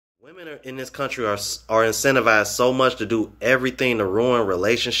Women in this country are incentivized so much to do everything to ruin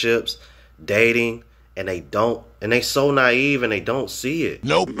relationships, dating, and they so naive and they don't see it.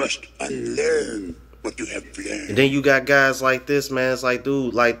 Nope. You must unlearn what you have learned. And then you got guys like this, man. It's like,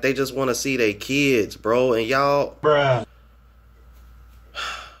 dude, like they just want to see their kids, bro. And y'all, bruh.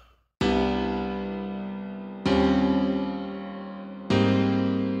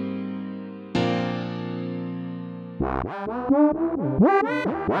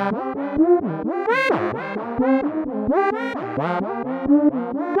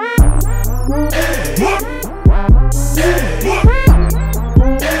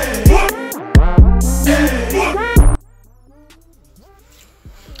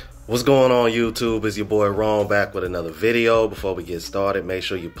 What's going on, YouTube? It's your boy Ron back with another video. Before we get started, make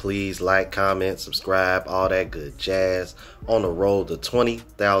sure you please like, comment, subscribe, all that good jazz. On the road to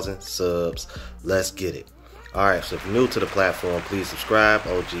 20,000 subs. Let's get it. Alright, so if you're new to the platform, please subscribe.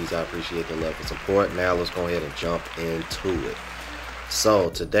 Oh geez, I appreciate the love and support. Now let's go ahead and jump into it. So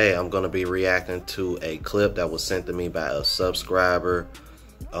today I'm going to be reacting to a clip that was sent to me by a subscriber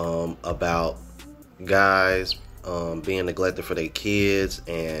about guys being neglected for their kids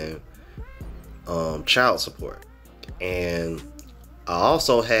and child support. And I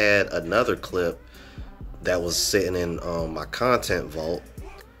also had another clip that was sitting in my content vault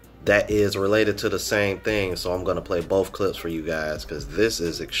that is related to the same thing, so I'm going to play both clips for you guys because this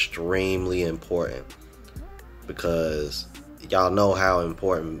is extremely important, because y'all know how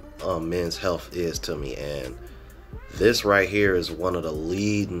important men's health is to me, and this right here is one of the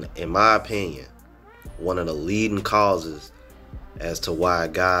leading, in my opinion, one of the leading causes as to why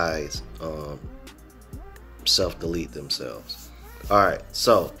guys self-delete themselves. Alright,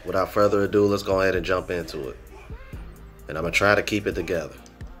 so without further ado, let's go ahead and jump into it, and I'm going to try to keep it together.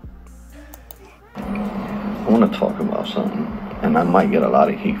 I want to talk about something, and I might get a lot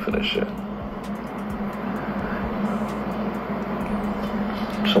of heat for this shit.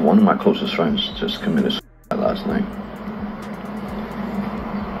 So one of my closest friends just committed suicide last night.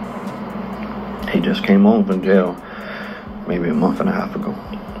 He just came home from jail maybe a month and a half ago.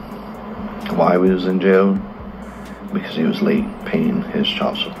 Why he was in jail? Because he was late paying his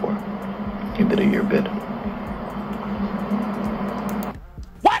child support. He did a year bid.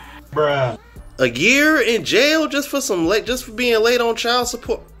 What? Bruh. A year in jail just for being late on child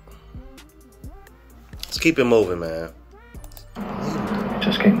support. Let's keep it moving, man. He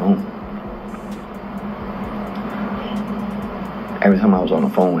just came home. Every time I was on the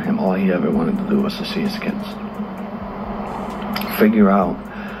phone with him, all he ever wanted to do was to see his kids. Figure out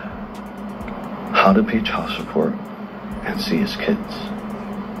how to pay child support and see his kids.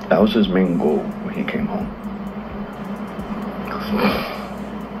 That was his main goal when he came home.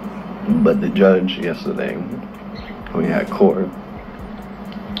 But the judge yesterday, when he had court,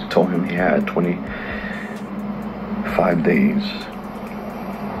 told him he had 25 days.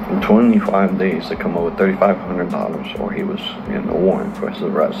 25 days to come up with $3,500, or he was in a warrant for his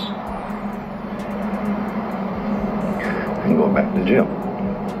arrest and go back to jail.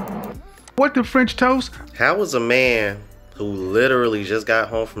 What the French toast? How is a man who literally just got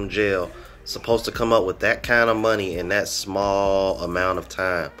home from jail supposed to come up with that kind of money in that small amount of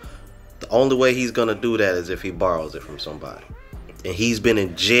time? The only way he's gonna do that is if he borrows it from somebody. And he's been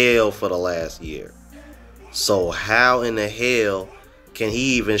in jail for the last year. So how in the hell can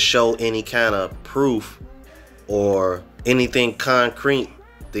he even show any kind of proof or anything concrete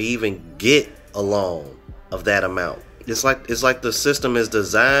to even get a loan of that amount? It's like the system is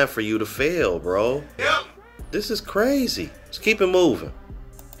designed for you to fail, bro. Yep. This is crazy. Let's keep it moving.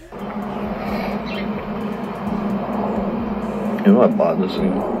 You know what bothers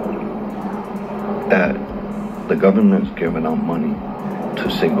me? That the government's giving out money to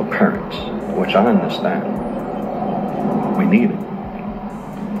single parents, which I understand. We need it.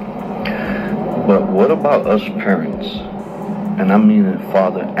 But what about us parents, and I mean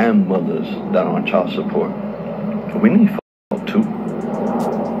father and mothers that are on child support? We need help too.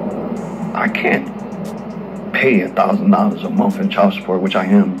 I can't pay $1,000 a month in child support, which I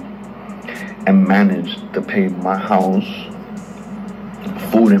am, and manage to pay my house,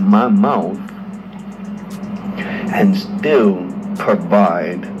 food in my mouth, and still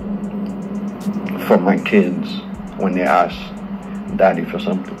provide for my kids when they ask daddy for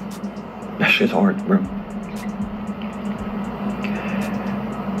something. That shit's hard, bro.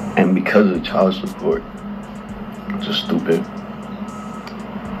 And because of child support, just stupid,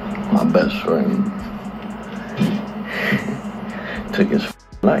 my best friend took his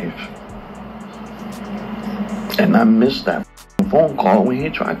life. And I missed that phone call when he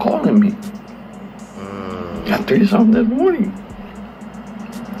tried calling me at 3-something this morning.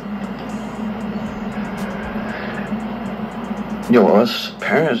 Yo, us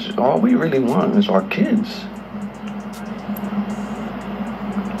parents, all we really want is our kids.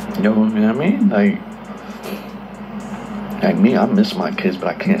 You know what I mean? Like me, I miss my kids, but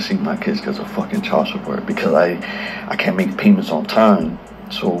I can't see my kids because of fucking child support, because I can't make payments on time,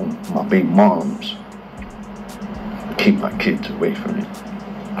 so my baby moms keep my kids away from me.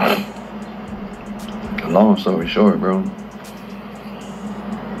 Long story short, bro,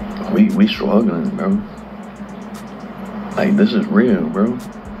 we struggling, bro. Like, this is real, bro.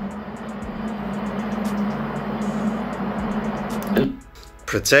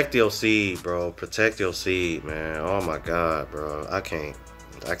 Protect your seed, bro. Protect your seed, man. Oh my God, bro. I can't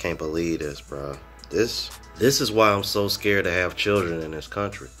believe this, bro. This is why I'm so scared to have children in this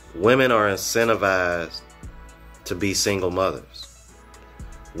country. Women are incentivized to be single mothers.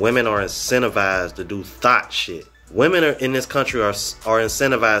 Women are incentivized to do thought shit. Women in this country are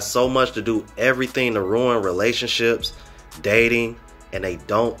incentivized so much to do everything to ruin relationships, dating, and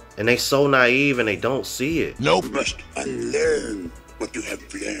they so naive and they don't see it. Nope. You must unlearn what you have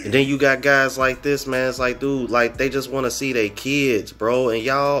learned. And then you got guys like this, man. It's like, dude, like, they just want to see their kids, bro. And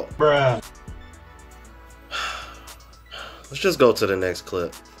y'all, bruh. Let's just go to the next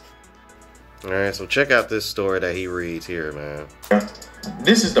clip. All right, so check out this story that he reads here, man.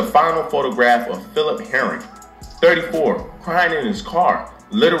 This is the final photograph of Philip Herring, 34, crying in his car,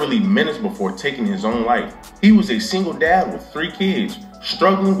 literally minutes before taking his own life. He was a single dad with 3 kids,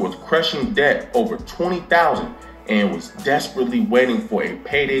 struggling with crushing debt over $20,000, and was desperately waiting for a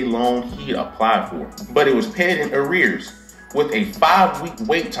payday loan he'd applied for. But it was paid in arrears, with a 5-week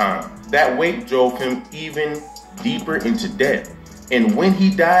wait time. That wait drove him even deeper into debt. And when he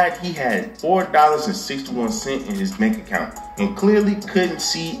died, he had $4.61 in his bank account and clearly couldn't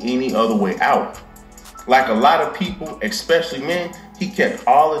see any other way out. Like a lot of people, especially men, he kept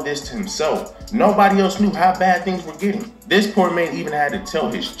all of this to himself. Nobody else knew how bad things were getting. This poor man even had to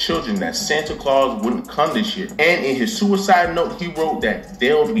tell his children that Santa Claus wouldn't come this year. And in his suicide note, he wrote that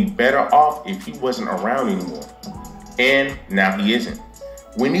they'll be better off if he wasn't around anymore. And now he isn't.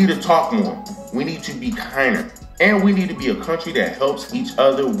 We need to talk more. We need to be kinder. And we need to be a country that helps each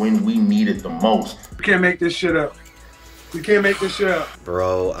other when we need it the most. We can't make this shit up. We can't make this shit up.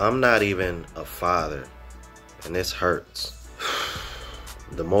 Bro, I'm not even a father, and this hurts.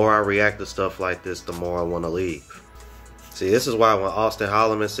 The more I react to stuff like this, the more I want to leave. See, this is why when Austin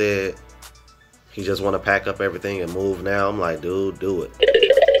Holloman said he just want to pack up everything and move now, I'm like, dude, do it.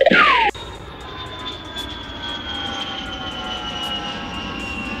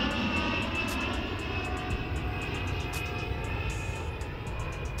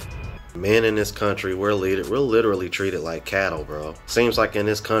 Men in this country, we're literally treated like cattle, bro. Seems like in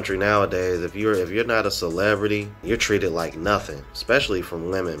this country nowadays, if you're not a celebrity, you're treated like nothing, especially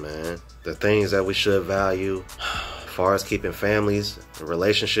from women, man. The things that we should value, as far as keeping families, and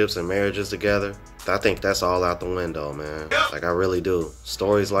relationships, and marriages together, I think that's all out the window, man. Like, I really do.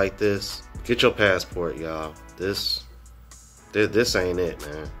 Stories like this, get your passport, y'all. This ain't it,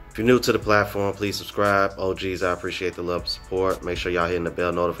 man. If you're new to the platform, please subscribe. OGs, I appreciate the love and support. Make sure y'all hitting the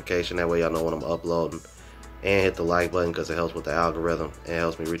bell notification. That way y'all know when I'm uploading. And hit the like button because it helps with the algorithm and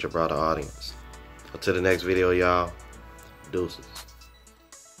helps me reach a broader audience. Until the next video, y'all. Deuces.